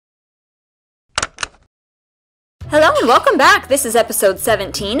Hello and welcome back! This is episode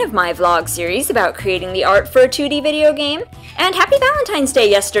 17 of my vlog series about creating the art for a 2D video game. And happy Valentine's Day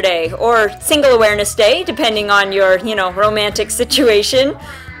yesterday, or Single Awareness Day, depending on your, romantic situation.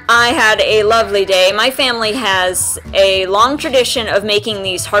 I had a lovely day. My family has a long tradition of making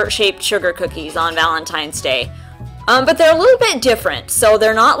these heart-shaped sugar cookies on Valentine's Day. But they're a little bit different. So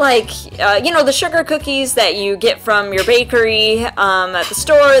they're not like, the sugar cookies that you get from your bakery at the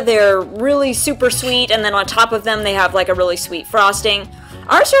store. They're really super sweet, and then on top of them they have like a really sweet frosting.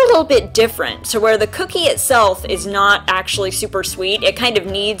 Ours are a little bit different, so where the cookie itself is not actually super sweet, it kind of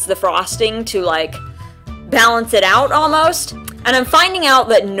needs the frosting to like balance it out almost. And I'm finding out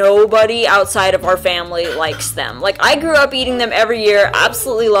that nobody outside of our family likes them. Like, I grew up eating them every year,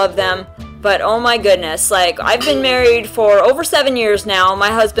 absolutely love them. But oh my goodness, like, I've been married for over 7 years now.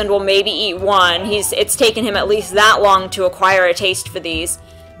 My husband will maybe eat one. It's taken him at least that long to acquire a taste for these.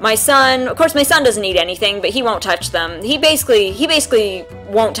 My son, of course my son doesn't eat anything, but he won't touch them. He basically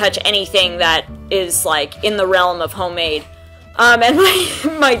won't touch anything that is like in the realm of homemade. And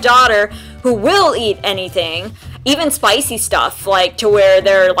my daughter, who will eat anything, even spicy stuff, like to where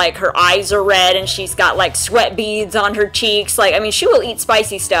they're like her eyes are red and she's got like sweat beads on her cheeks. Like, I mean, she will eat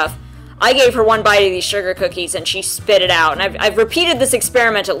spicy stuff. I gave her one bite of these sugar cookies and she spit it out. And I've repeated this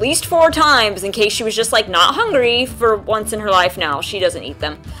experiment at least 4 times in case she was just like not hungry for once in her life now. She doesn't eat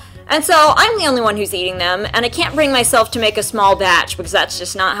them. And so I'm the only one who's eating them, and I can't bring myself to make a small batch because that's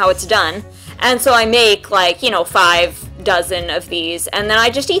just not how it's done. And so I make like, 5 dozen of these, and then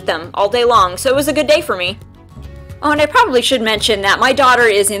I just eat them all day long. So it was a good day for me. Oh, and I probably should mention that my daughter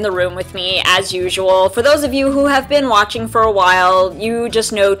is in the room with me, as usual. For those of you who have been watching for a while, you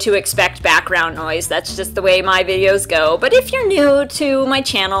just know to expect background noise. That's just the way my videos go. But if you're new to my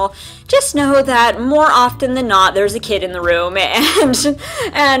channel, just know that more often than not, there's a kid in the room,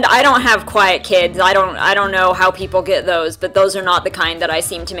 and I don't have quiet kids. I don't know how people get those, but those are not the kind that I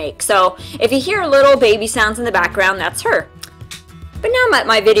seem to make. So if you hear little baby sounds in the background, that's her. But now that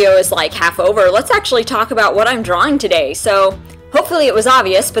my video is like half over, let's actually talk about what I'm drawing today. So hopefully it was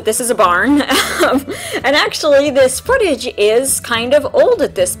obvious, but this is a barn. And actually this footage is kind of old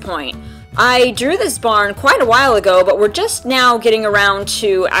at this point. I drew this barn quite a while ago, but we're just now getting around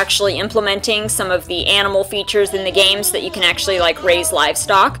to actually implementing some of the animal features in the game so that you can actually like raise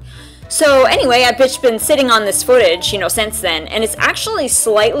livestock. So anyway, I've just been sitting on this footage, since then, and it's actually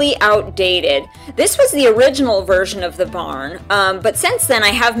slightly outdated. This was the original version of the barn, but since then I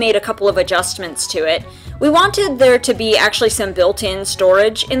have made a couple of adjustments to it. We wanted there to be actually some built-in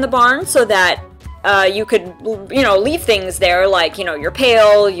storage in the barn so that you could, leave things there like, your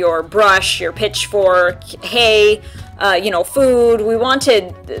pail, your brush, your pitchfork, hay, food. We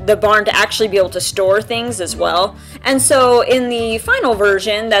wanted the barn to actually be able to store things as well. And so in the final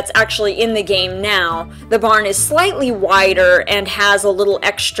version that's actually in the game now, the barn is slightly wider and has a little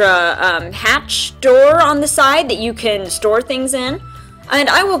extra hatch door on the side that you can store things in. And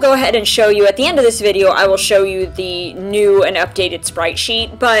I will go ahead and show you, at the end of this video, I will show you the new and updated sprite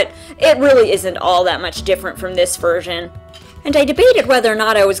sheet, but it really isn't all that much different from this version. And I debated whether or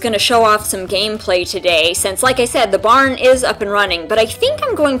not I was going to show off some gameplay today, since, like I said, the barn is up and running, but I think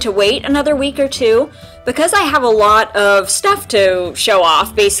I'm going to wait another week or two, because I have a lot of stuff to show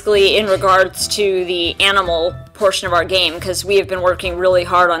off, basically in regards to the animal portion of our game, because we have been working really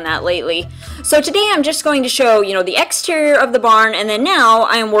hard on that lately. So today I'm just going to show, the exterior of the barn, and then now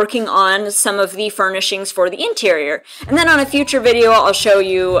I am working on some of the furnishings for the interior. And then on a future video I'll show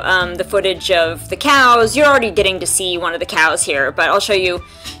you the footage of the cows. You're already getting to see one of the cows here, but I'll show you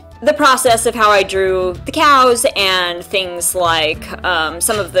the process of how I drew the cows and things like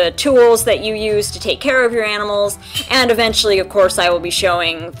some of the tools that you use to take care of your animals, and eventually, of course, I will be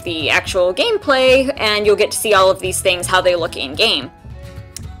showing the actual gameplay, and you'll get to see all of these things, how they look in-game.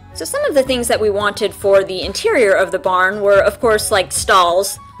 So some of the things that we wanted for the interior of the barn were, of course, like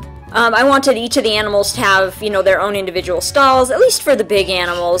stalls. I wanted each of the animals to have, their own individual stalls, at least for the big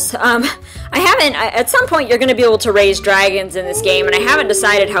animals. At some point you're going to be able to raise dragons in this game, and I haven't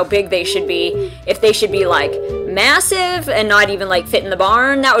decided how big they should be. If they should be, like, massive and not even, like, fit in the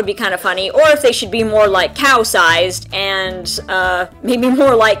barn, that would be kind of funny. Or if they should be more, like, cow-sized and, maybe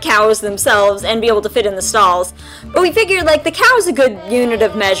more like cows themselves and be able to fit in the stalls. But we figured, like, the cow's a good unit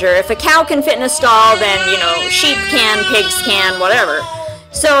of measure. If a cow can fit in a stall, then, sheep can, pigs can, whatever.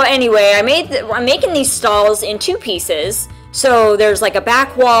 So anyway, I'm making these stalls in 2 pieces. So there's like a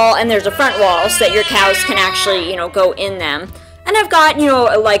back wall and there's a front wall so that your cows can actually, go in them. And I've got,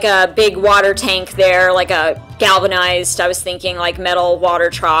 like a big water tank there, like a galvanized, I was thinking, like metal water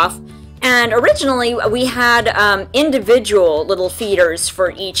trough. And originally we had individual little feeders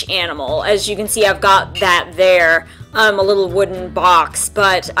for each animal. As you can see, I've got that there, a little wooden box,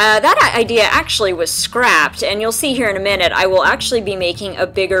 but that idea actually was scrapped, and you'll see here in a minute I will actually be making a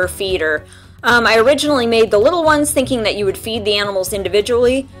bigger feeder. I originally made the little ones thinking that you would feed the animals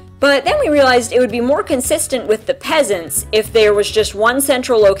individually, but then we realized it would be more consistent with the peasants if there was just one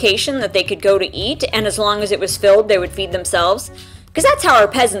central location that they could go to eat, and as long as it was filled they would feed themselves. Because that's how our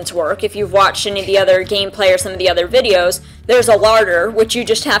peasants work. If you've watched any of the other gameplay or some of the other videos, there's a larder, which you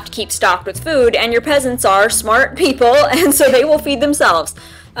just have to keep stocked with food, and your peasants are smart people, and so they will feed themselves.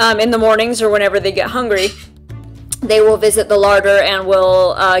 In the mornings or whenever they get hungry, they will visit the larder and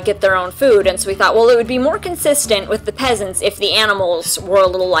will get their own food. And so we thought, well, it would be more consistent with the peasants if the animals were a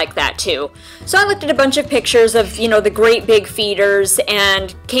little like that too. So I looked at a bunch of pictures of, you know, the great big feeders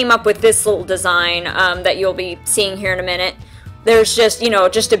and came up with this little design that you'll be seeing here in a minute. There's just, you know,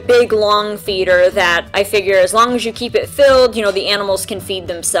 just a big long feeder that I figure as long as you keep it filled, you know, the animals can feed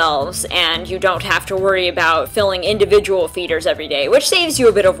themselves and you don't have to worry about filling individual feeders every day, which saves you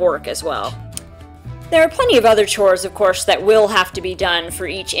a bit of work as well. There are plenty of other chores, of course, that will have to be done for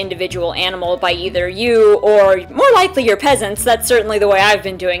each individual animal by either you or, more likely, your peasants. That's certainly the way I've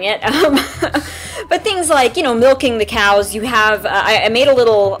been doing it. But things like, you know, milking the cows, you have, I made a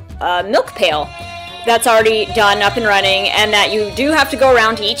little milk pail that's already done, up and running, and that you do have to go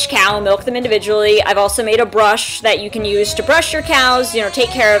around to each cow and milk them individually. I've also made a brush that you can use to brush your cows, you know, take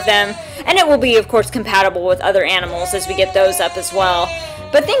care of them, and it will be, of course, compatible with other animals as we get those up as well.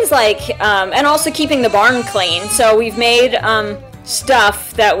 But things like, and also keeping the barn clean. So we've made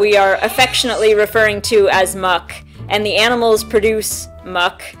stuff that we are affectionately referring to as muck, and the animals produce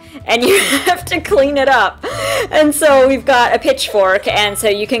muck, and you have to clean it up. And so we've got a pitchfork, and so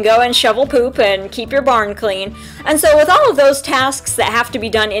you can go and shovel poop and keep your barn clean. And so with all of those tasks that have to be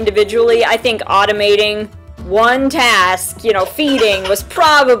done individually, I think automating one task, you know, feeding, was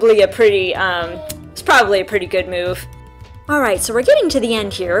probably a pretty good move. Alright, so we're getting to the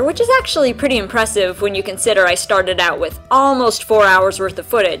end here, which is actually pretty impressive when you consider I started out with almost 4 hours worth of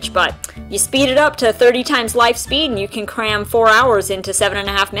footage, but you speed it up to 30 times life speed and you can cram 4 hours into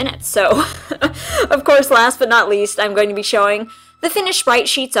 7.5 minutes. So, of course, last but not least, I'm going to be showing the finished sprite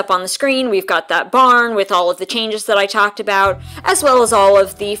sheets up on the screen. We've got that barn with all of the changes that I talked about, as well as all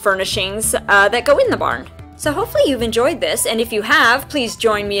of the furnishings that go in the barn. So hopefully you've enjoyed this, and if you have, please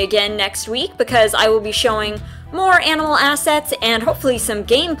join me again next week because I will be showing more animal assets and hopefully some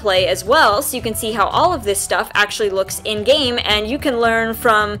gameplay as well, so you can see how all of this stuff actually looks in-game, and you can learn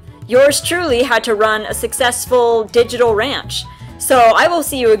from yours truly how to run a successful digital ranch. So I will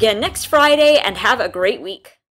see you again next Friday, and have a great week.